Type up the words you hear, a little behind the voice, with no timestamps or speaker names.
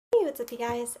Hey, what's up you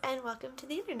guys, and welcome to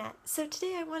the internet. So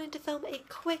today I wanted to film a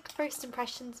quick first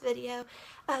impressions video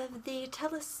of the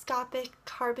Telescopic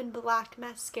Carbon Black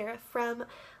Mascara from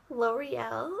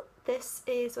Loreal. This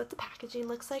is what the packaging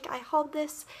looks like. I hauled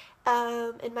this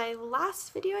in my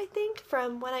last video, I think,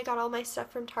 from when I got all my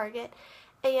stuff from Target,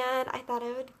 and I thought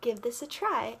I would give this a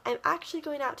try. I'm actually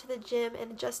going out to the gym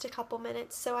in just a couple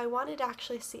minutes, so I wanted to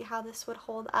actually see how this would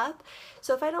hold up.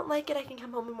 So if I don't like it, I can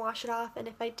come home and wash it off, and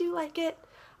if I do like it,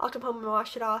 I'll come home and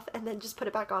wash it off and then just put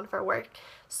it back on for work.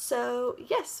 So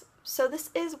yes, so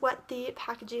this is what the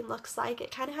packaging looks like.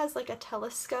 It kind of has like a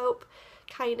telescope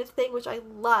kind of thing, which I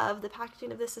love. The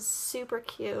packaging of this is super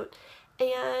cute.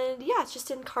 And yeah, it's just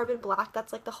in carbon black.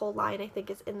 That's like the whole line, I think,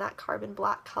 is in that carbon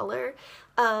black color.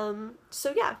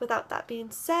 So yeah, without that being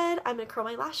said, I'm going to curl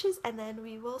my lashes and then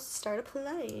we will start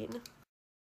applying.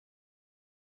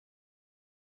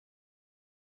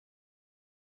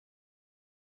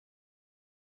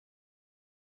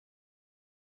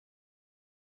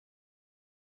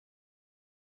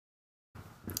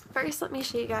 First, let me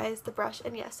show you guys the brush,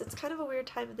 and yes, it's kind of a weird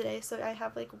time of the day, so I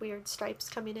have like weird stripes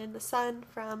coming in the sun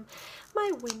from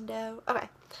my window. Okay,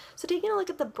 so taking a look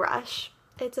at the brush,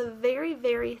 it's a very,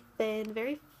 very thin,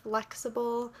 very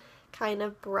flexible kind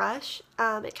of brush.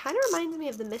 It kind of reminds me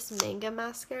of the Miss Manga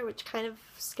mascara, which kind of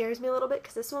scares me a little bit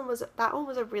because that one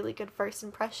was a really good first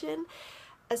impression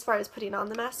as far as putting on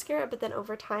the mascara, but then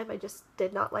over time I just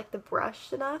did not like the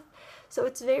brush enough. So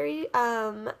it's very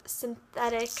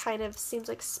synthetic, kind of seems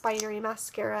like spidery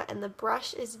mascara, and the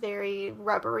brush is very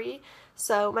rubbery.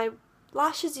 So my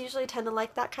lashes usually tend to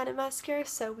like that kind of mascara,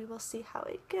 so we will see how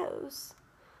it goes.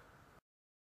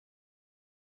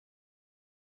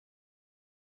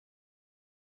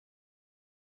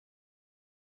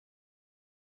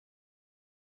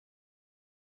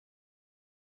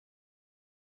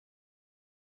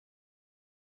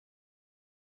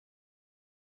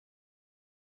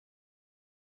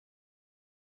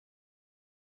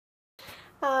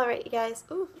 Alright, you guys.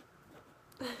 Ooh.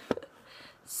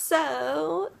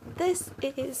 So, this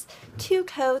is 2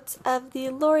 coats of the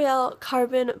L'Oreal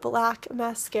Carbon Black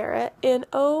Mascara, and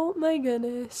oh my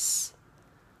goodness,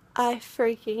 I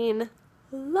freaking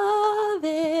love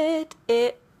it.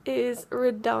 It is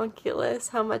redonkulous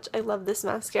how much I love this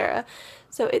mascara.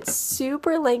 So it's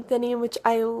super lengthening, which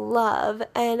I love,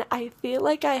 and I feel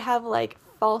like I have like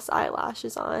false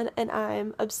eyelashes on and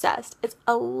I'm obsessed. It's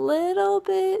a little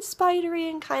bit spidery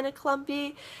and kind of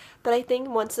clumpy, but I think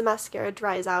once the mascara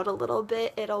dries out a little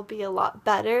bit, it'll be a lot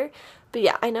better. But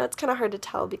yeah, I know it's kind of hard to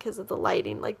tell because of the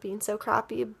lighting like being so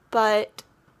crappy, but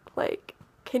like,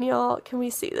 can we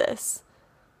see this?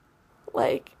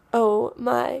 Like, oh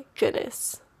my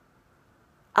goodness.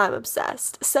 I'm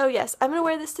obsessed. So yes, I'm gonna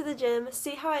wear this to the gym,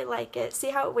 see how I like it,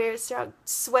 see how it wears without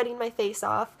sweating my face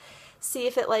off, see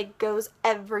if it like goes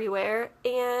everywhere,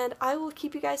 and I will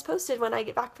keep you guys posted when I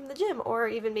get back from the gym, or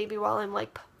even maybe while I'm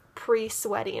like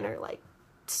pre-sweating or like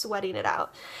sweating it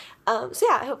out. So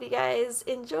yeah, I hope you guys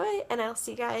enjoy, and I'll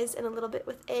see you guys in a little bit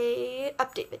with a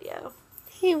update video.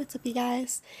 Hey, what's up you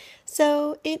guys?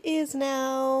 So it is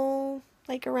now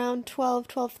like around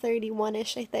 12:30,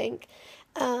 1-ish, I think.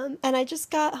 And I just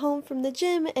got home from the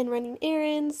gym and running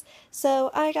errands,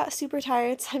 so I got super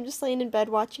tired, so I'm just laying in bed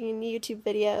watching YouTube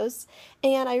videos,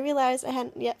 and I realized I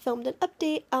hadn't yet filmed an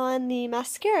update on the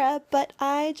mascara, but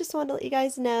I just wanted to let you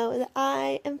guys know that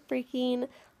I am freaking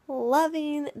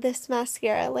loving this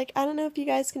mascara. Like, I don't know if you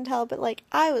guys can tell, but like,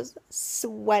 I was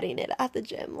sweating it at the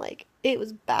gym. Like, it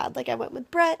was bad. Like, I went with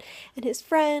Brett and his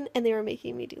friend, and they were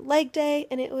making me do leg day,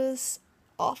 and it was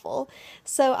awful.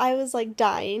 So I was like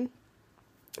dying.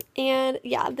 And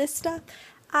yeah, this stuff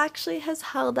actually has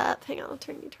held up, hang on, I'll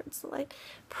turn you towards the light,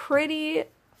 pretty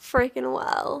freaking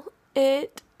well.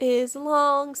 It is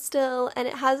long still, and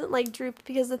it hasn't like drooped,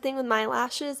 because the thing with my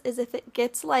lashes is if it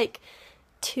gets like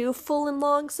too full and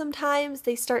long sometimes,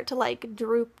 they start to like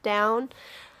droop down.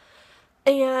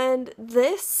 And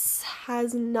this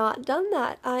has not done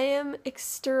that. I am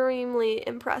extremely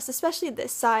impressed, especially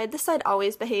this side. This side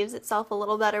always behaves itself a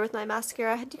little better with my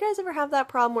mascara. Do you guys ever have that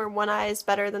problem where one eye is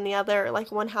better than the other, or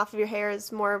like one half of your hair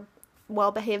is more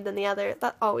well behaved than the other?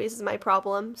 That always is my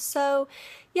problem. So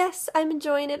yes, I'm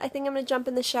enjoying it. I think I'm going to jump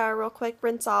in the shower real quick,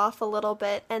 rinse off a little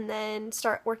bit, and then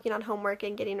start working on homework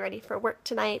and getting ready for work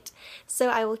tonight. So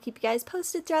I will keep you guys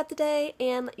posted throughout the day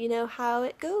and let you know how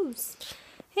it goes.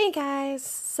 Hey guys,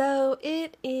 so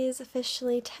it is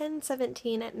officially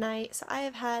 10:17 at night, so I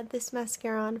have had this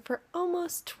mascara on for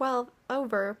almost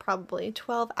probably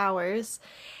 12 hours,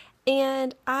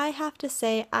 and I have to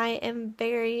say I am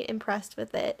very impressed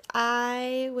with it.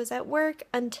 I was at work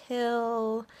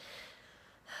until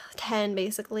 10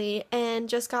 basically, and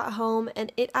just got home,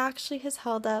 and it actually has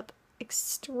held up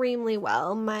extremely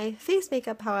well. My face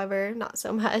makeup, however, not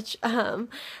so much.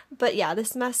 But yeah,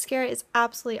 this mascara is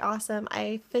absolutely awesome.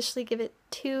 I officially give it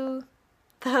 2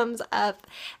 thumbs up.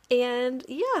 And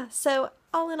yeah, so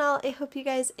all in all, I hope you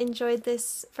guys enjoyed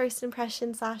this first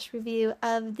impression / review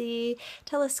of the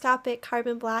Telescopic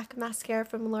Carbon Black Mascara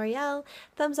from L'Oreal.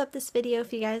 Thumbs up this video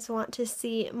if you guys want to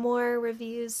see more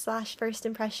reviews / first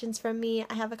impressions from me.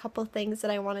 I have a couple things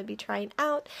that I want to be trying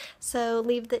out, so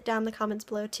leave that down in the comments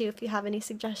below too if you have any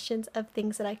suggestions of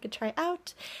things that I could try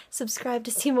out. Subscribe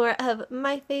to see more of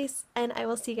my face, and I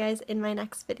will see you guys in my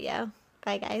next video.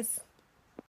 Bye guys.